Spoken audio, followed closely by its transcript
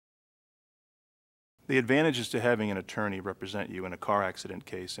The advantages to having an attorney represent you in a car accident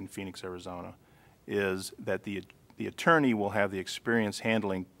case in Phoenix, Arizona, is that the attorney will have the experience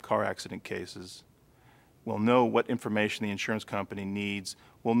handling car accident cases, will know what information the insurance company needs,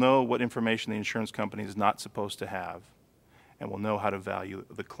 will know what information the insurance company is not supposed to have, and will know how to value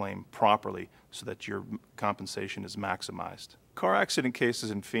the claim properly so that your compensation is maximized. Car accident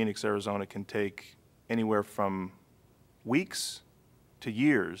cases in Phoenix, Arizona can take anywhere from weeks to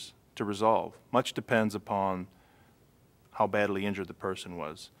years to resolve. Much depends upon how badly injured the person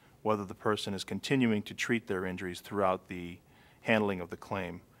was, whether the person is continuing to treat their injuries throughout the handling of the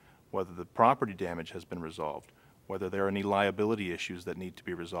claim, whether the property damage has been resolved, whether there are any liability issues that need to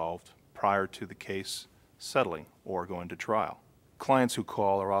be resolved prior to the case settling or going to trial. Clients who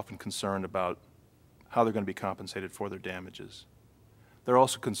call are often concerned about how they're going to be compensated for their damages. They're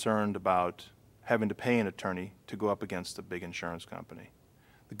also concerned about having to pay an attorney to go up against a big insurance company.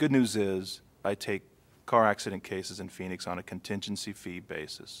 The good news is I take car accident cases in Phoenix on a contingency fee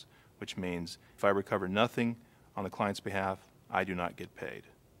basis, which means if I recover nothing on the client's behalf, I do not get paid.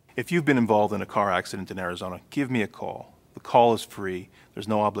 If you've been involved in a car accident in Arizona, give me a call. The call is free. There's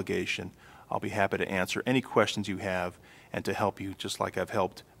no obligation. I'll be happy to answer any questions you have and to help you just like I've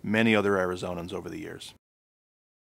helped many other Arizonans over the years.